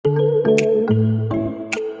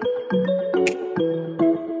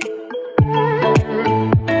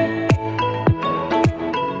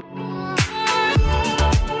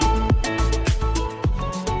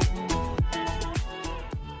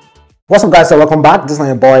What's up, guys, and welcome back. This is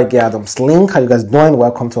my boy adamslinkmedia. How you guys doing?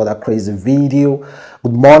 Welcome to another crazy video.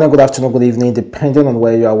 Good morning, good afternoon, good evening, depending on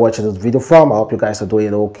where you are watching this video from. I hope you guys are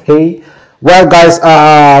doing okay. Well, guys,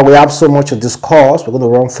 we have so much to discuss. We're going to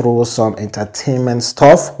run through some entertainment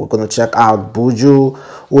stuff. We're going to check out Buju,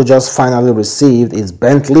 who just finally received his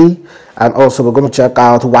Bentley, and also we're going to check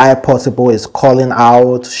out why Portable is calling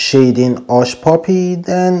out shading Hushpuppi,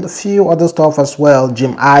 then a few other stuff as well.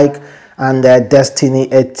 Iyke and Destiny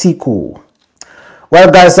Etiko.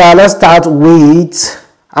 Well, guys, let's start with,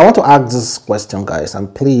 I want to ask this question, guys,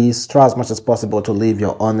 and please try as much as possible to leave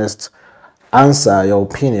your honest answer, your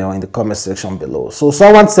opinion in the comment section below. So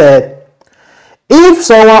someone said, if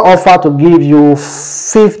someone offered to give you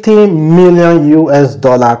 50 million US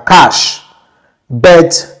dollar cash,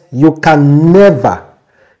 but you can never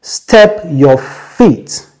step your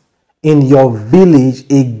feet in your village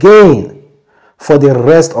again for the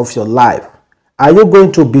rest of your life, are you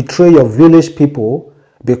going to betray your village people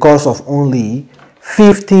because of only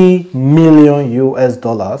 50 million US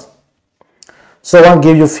dollars? Someone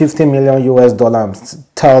give you 50 million US dollars and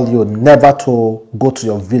tell you never to go to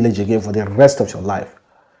your village again for the rest of your life.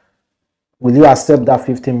 Will you accept that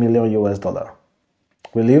 50 million US dollar?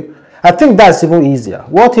 Will you? I think that's even easier.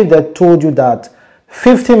 What if they told you that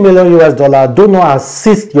 50 million US dollar, do not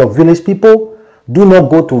assist your village people, do not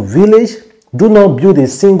go to village, do not build a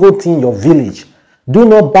single thing in your village, do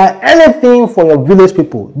not buy anything for your village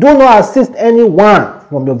people, do not assist anyone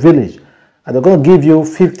from your village, and they're going to give you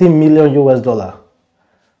 50 million US dollar.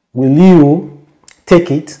 Will you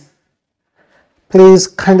take it? Please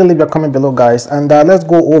kindly leave your comment below, guys, and let's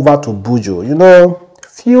go over to Buju. You know, a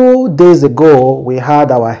few days ago we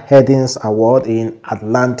had our Headings Award in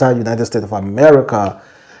Atlanta, United States of America,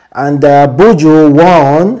 and Buju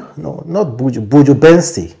won, no, not Buju, Buju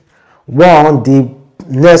Bentley won the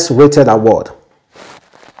next rated award.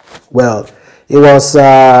 Well, it was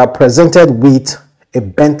presented with a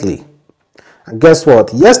Bentley. And guess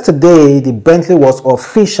what? Yesterday, the Bentley was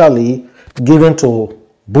officially given to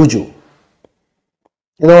Buju.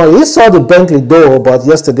 You know, he saw the Bentley though, but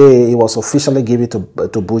yesterday it was officially given to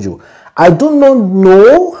Buju. I do not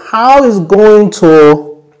know how he's going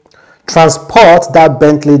to transport that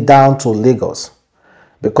Bentley down to Lagos.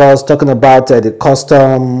 Because talking about the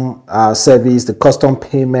custom service, the custom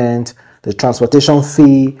payment, the transportation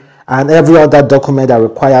fee, and every other document that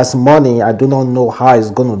requires money, I do not know how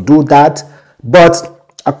he's going to do that. But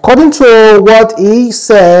according to what he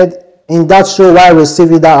said in that show while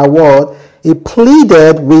receiving that award, he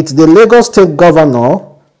pleaded with the Lagos State Governor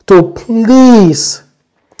to please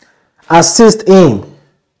assist him.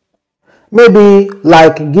 Maybe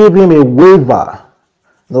like give him a waiver.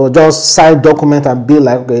 No, just sign document and be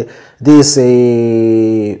like, okay, this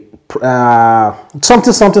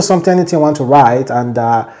something, anything you want to write, and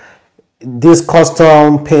this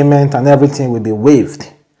custom payment and everything will be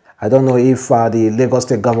waived. I don't know if the Lagos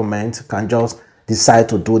State government can just decide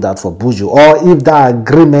to do that for Buju, or if that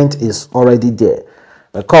agreement is already there.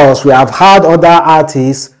 Because we have had other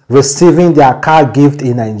artists receiving their car gift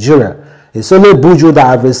in Nigeria. It's only Buju that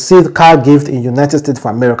have received car gift in United States of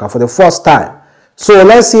America for the first time. So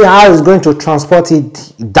let's see how he's going to transport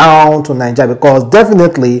it down to Nigeria, because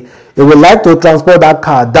definitely he would like to transport that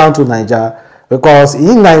car down to Nigeria, because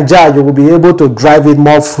in Nigeria you will be able to drive it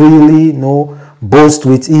more freely, you know, boast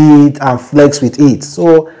with it and flex with it.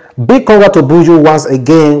 So big congrats to Buju once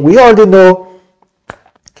again. We already know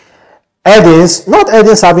Headings, not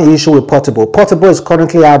Headings having issue with Portable. Portable is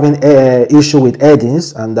currently having issue with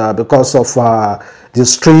Headings, and because of the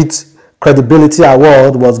street credibility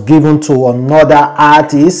award was given to another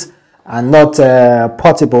artist and not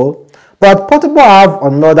Portable. But Portable have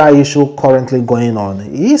another issue currently going on.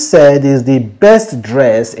 He said he's the best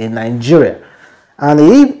dressed in Nigeria, and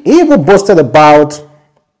he even boasted about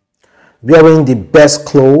wearing the best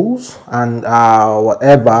clothes and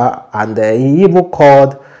whatever, and he even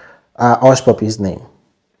called Hushpuppi's name.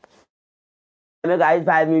 I got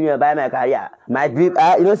 5 million by my career. My drip,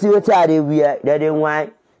 you know, see what they wear, they didn't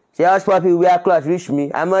want. Say Hushpuppi wear clothes reach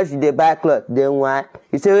me. How much they buy clothes? They want.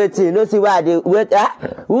 You say wait, you know see why they wait.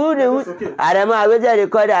 Who they? I don't know. I wait they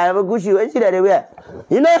call that. I'm a Gucci. What see that they wear?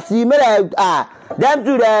 You know see me like them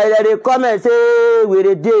two they come and say with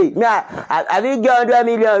a day. Me I think 100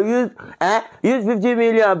 million use 50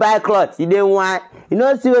 million buy clothes. You didn't want. You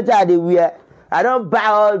know see what they wear. I don't buy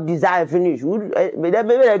all design finish. Maybe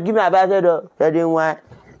they give me a basket. They didn't want.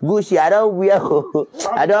 Gucci, I don't wear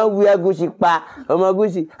Gucci pa. I'm a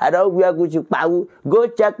Gucci, I don't wear Gucci pa. Go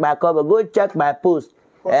check my cover, go check my post.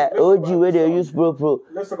 OG where they use pro.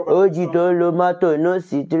 OG don't lo moto, no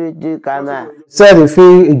C3 camera. Said if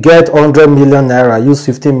he get 100 million naira, use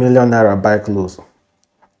 15 million naira buy clothes.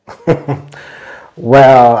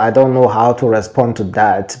 Well, I don't know how to respond to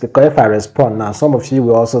that, because if I respond now, some of you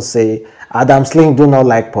will also say, Adam Sling do not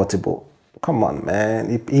like Portable. Come on,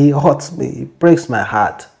 man. He hurts me. It breaks my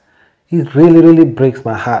heart. It really breaks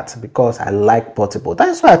my heart, because I like Portable.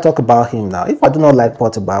 That's why I talk about him now. If I do not like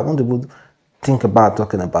Portable, I won't even think about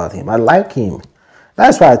talking about him. I like him.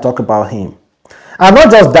 That's why I talk about him. And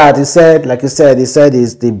not just that, he said, like he said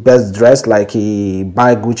he's the best dressed, like he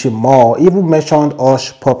buy Gucci more. Even mentioned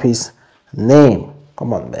Hushpuppi's name.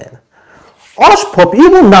 Come on, man. Hushpuppi,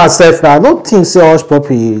 even now, I don't think say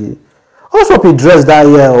Hushpuppi dressed that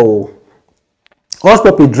year.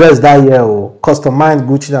 Hushpuppi dressed that year, customized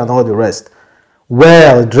Gucci and all the rest.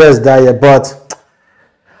 Well dressed that year, but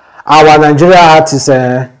our Nigeria artists,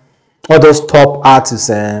 all those top artists,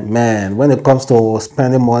 man, when it comes to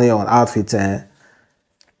spending money on outfits, I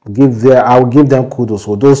will give them kudos.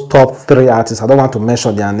 So those top 3 artists, I don't want to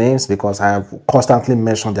mention their names because I have constantly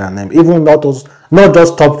mentioned their name. Even not just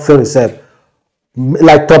top 3 itself,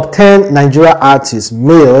 like top 10 Nigeria artists,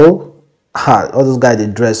 male, all those guys they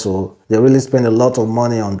dress, so they really spend a lot of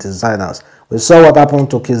money on designers. We saw what happened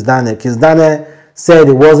to Kiss Daniel. Kiss Daniel said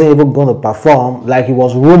he wasn't even going to perform, like he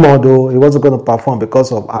was rumored though, he wasn't going to perform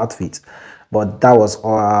because of outfits. But that was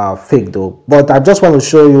fake though. But I just want to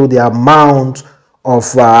show you the amount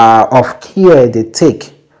of care they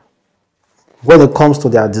take when it comes to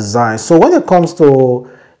their design. So when it comes to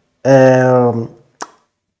the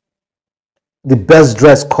best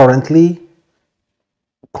dress currently,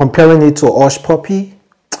 comparing it to Hushpuppi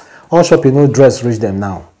no dress reach them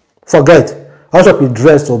now. Forget Hushpuppi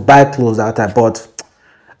dress to buy clothes that time, but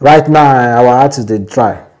right now our artists they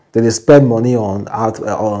try. They spend money on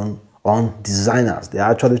designers. They're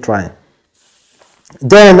actually trying.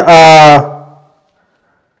 Then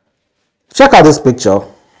check out this picture.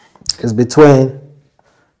 It's between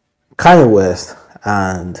Kanye West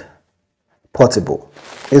and Portable.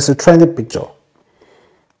 It's a trendy picture.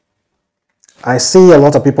 I see a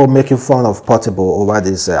lot of people making fun of Portable over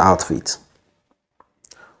this outfit.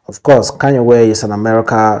 Of course, Kanye West is an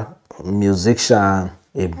American musician,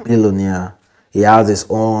 a billionaire. He has his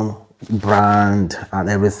own brand and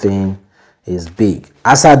everything is big.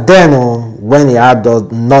 As at then, when he had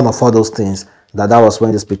none of all those things, that was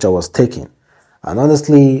when this picture was taken. And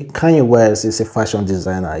honestly, Kanye West is a fashion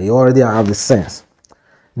designer. He already have the sense.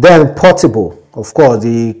 Then Portable, of course,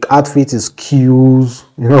 the outfit is cute,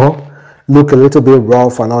 look a little bit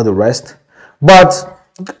rough and all the rest. But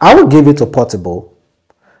I will give it to Portable.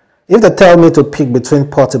 If they tell me to pick between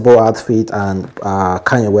Portable outfit and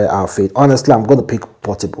Kanye West outfit, honestly, I'm going to pick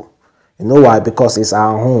Portable. You know why? Because it's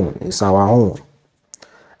our home. It's our home.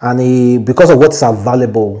 And because of what is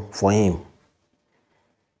available for him.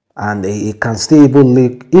 And he can still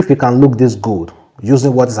look, if he can look this good,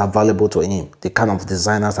 using what is available to him, the kind of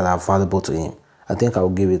designers that are available to him, I think I will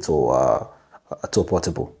give it to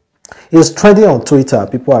Portable. It's trending on Twitter.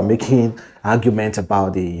 People are making arguments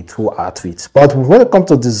about the 2 outfits. But when it comes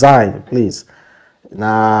to design, please,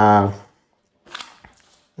 Kanye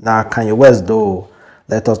West though,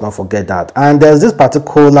 let us not forget that. And there's this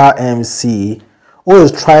particular MC who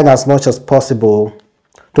is trying as much as possible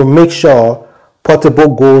to make sure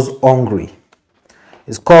Portable goes hungry.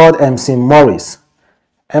 It's called MC Morris.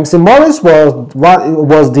 MC Morris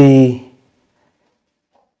was the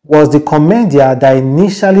comedian that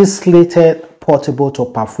initially slated Portable to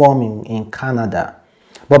perform in Canada.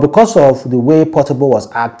 But because of the way Portable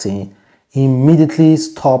was acting, he immediately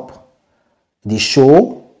stopped the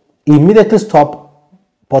show. He immediately stopped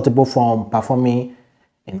Portable from performing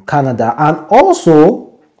in Canada, and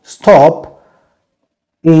also stopped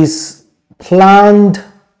his planned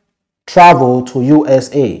travel to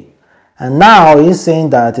USA. And now he's saying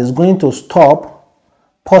that he's going to stop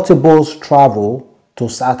Portable's travel to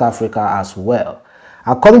South Africa as well.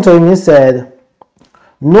 According to him, he said,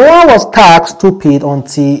 "No one was taxed stupid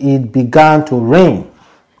until it began to rain.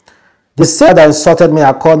 The same that insulted me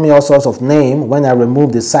and called me all sorts of names when I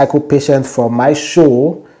removed the psycho patient from my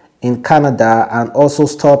show in Canada and also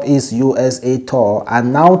stopped his USA tour,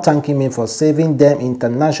 and now thanking me for saving them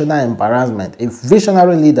international embarrassment. A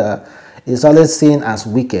visionary leader is always seen as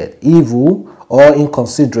wicked, evil, or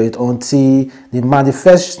inconsiderate until the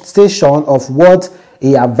manifestation of what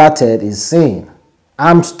he averted is seen.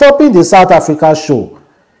 I'm stopping the South Africa show.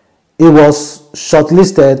 It was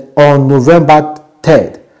shortlisted on November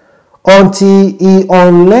 3rd. Until he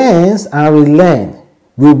unlearns and relearns,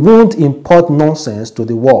 we won't import nonsense to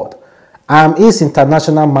the world. I'm his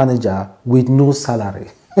international manager with no salary."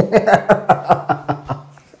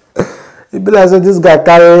 It be like say this guy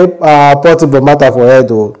carry portable matter for head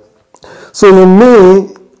though. So you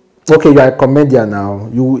mean, okay, you are a comedian now.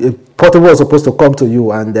 A portable was supposed to come to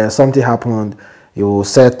you, and something happened. You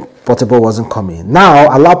said portable wasn't coming.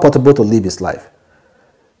 Now allow portable to live his life.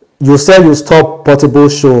 You said you stop portable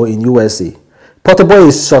show in USA. Portable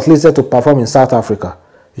is shortlisted to perform in South Africa.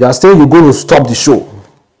 You are saying you're going to stop the show.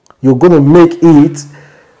 You're going to make it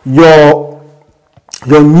your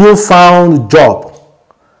newfound job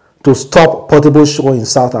to stop portable show in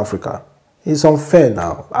South Africa. It's unfair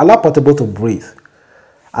now. Allow portable to breathe.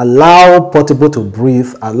 Allow portable to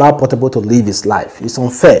breathe. Allow portable to live his life. It's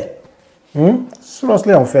unfair.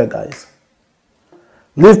 Seriously unfair, guys.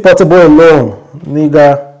 Leave portable alone,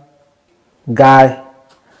 nigga, guy.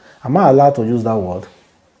 Am I allowed to use that word?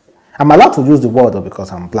 I'm allowed to use the word though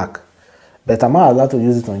because I'm black. But am I allowed to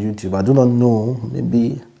use it on YouTube? I do not know.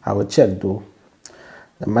 Maybe I will check though.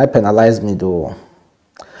 They might penalize me though.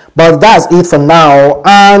 But that's it for now.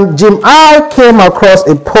 And I came across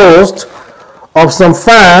a post of some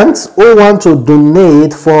fans who want to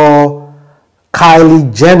donate for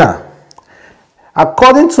Kylie Jenner.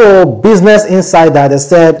 According to Business Insider, they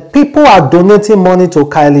said people are donating money to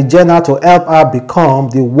Kylie Jenner to help her become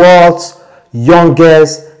the world's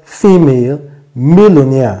youngest female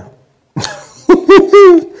millionaire.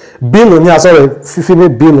 Female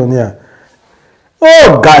billionaire.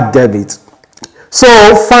 Oh, God damn it. So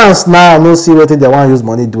fans now no see what they want to use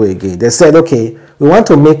money do again. They said, okay, we want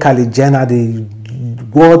to make Kylie Jenner the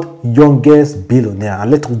world's youngest billionaire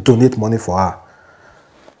and let's donate money for her.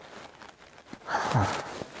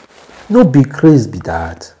 No be crazy be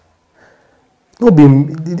that. No be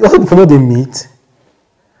all people know they meet.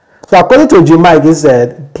 So according to Mike, he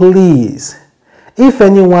said, please, if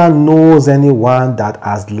anyone knows anyone that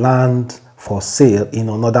has land for sale in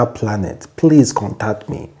another planet, please contact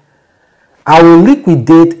me. I will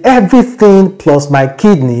liquidate everything plus my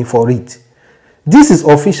kidney for it. This is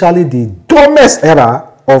officially the dumbest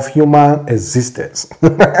era of human existence.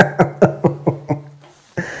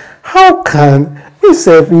 How can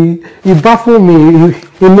he baffle me?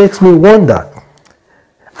 He makes me wonder.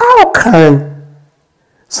 How can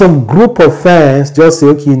some group of fans just say,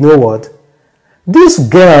 okay, you know what? This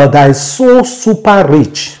girl that is so super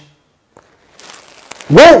rich,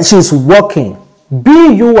 when she's walking,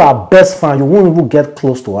 be you her best fan, you won't even get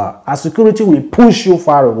close to her. Our security will push you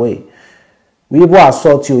far away. We will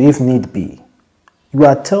assault you if need be. You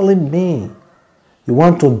are telling me you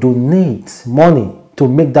want to donate money to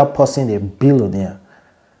make that person a billionaire.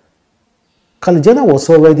 Kylie Jenner was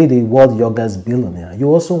already the world's youngest billionaire. You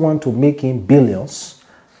also want to make him billions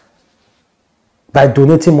by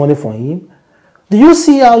donating money for him? Do you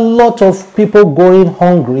see a lot of people going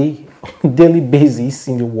hungry on a daily basis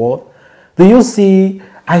in the world? Do you see,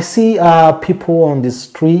 I see people on the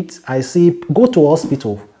street, go to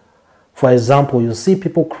hospital. For example, you see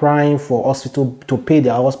people crying for hospital to pay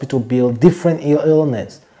their hospital bill, different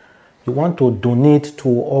illness. You want to donate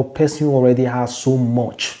to a person who already has so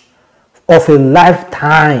much of a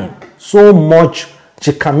lifetime, so much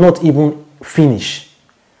she cannot even finish.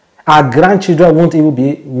 Our grandchildren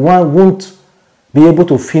won't be able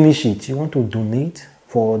to finish it. You want to donate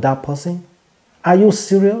for that person? Are you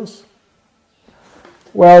serious?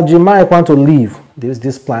 Well, you might want to leave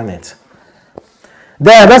this planet.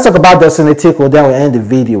 Then let's talk about Destiny Etiko, then we'll end the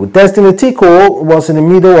video. Destiny Etiko was in the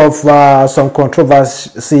middle of some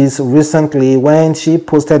controversies recently when she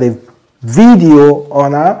posted a video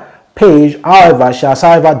on her page. However, she has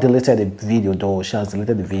deleted the video though. She has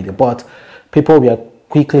deleted the video, but people were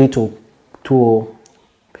quick to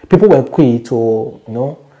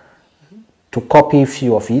copy a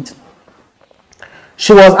few of it.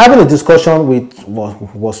 She was having a discussion with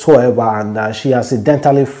whatsoever, and she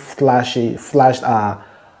accidentally flashed her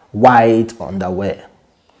white underwear.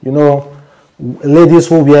 You know, ladies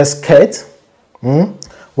who wear skirts,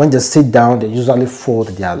 when they sit down, they usually fold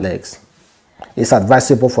their legs. It's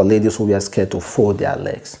advisable for ladies who wear skirts to fold their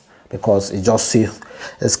legs because it just sees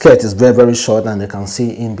the skirt is very, very short and they can see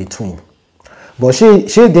in between. But she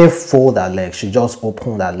didn't fold her legs. She just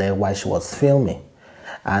opened her leg while she was filming,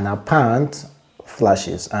 and her pants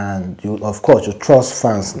flashes. And you, of course, you trust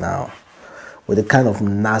fans now with the kind of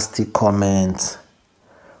nasty commenting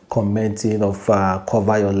of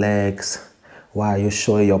cover your legs, why are you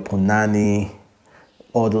showing your punani,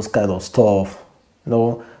 all those kind of stuff. You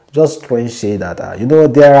know, just throwing shade at her. You know,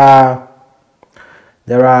 there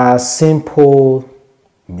are simple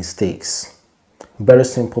mistakes, very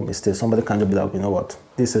simple mistakes. Somebody can just be like, you know what,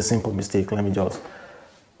 this is a simple mistake, let me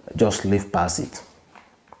just live past it.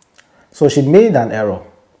 So she made an error.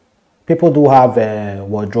 people do have a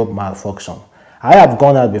wardrobe malfunction. I have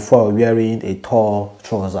gone out before wearing a tall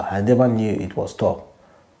trouser. I never knew it was tall.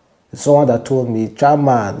 Someone that told me,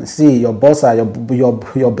 Chairman, see your boss are your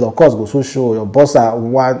blockers go so show, your boss are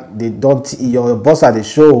one they don't your boss are the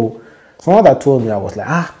show. Someone that told me, I was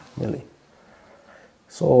like, really?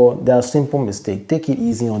 So there are simple mistakes. Take it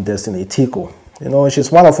easy on Destiny. Etiko. You know,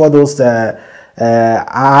 she's one of all those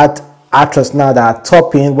actresses now that are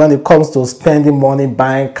topping when it comes to spending money,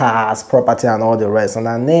 buying cars, property, and all the rest. And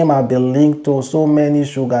her name has been linked to so many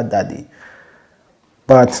sugar daddy.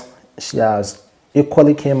 But she has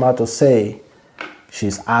equally came out to say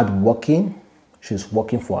she's hardworking, she's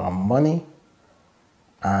working for her money,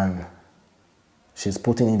 and she's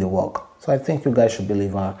putting in the work. So I think you guys should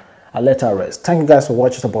believe her and let her rest. Thank you guys for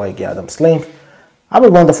watching. The boy Adamslink. Have a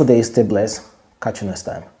wonderful day. Stay blessed. Catch you next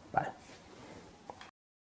time.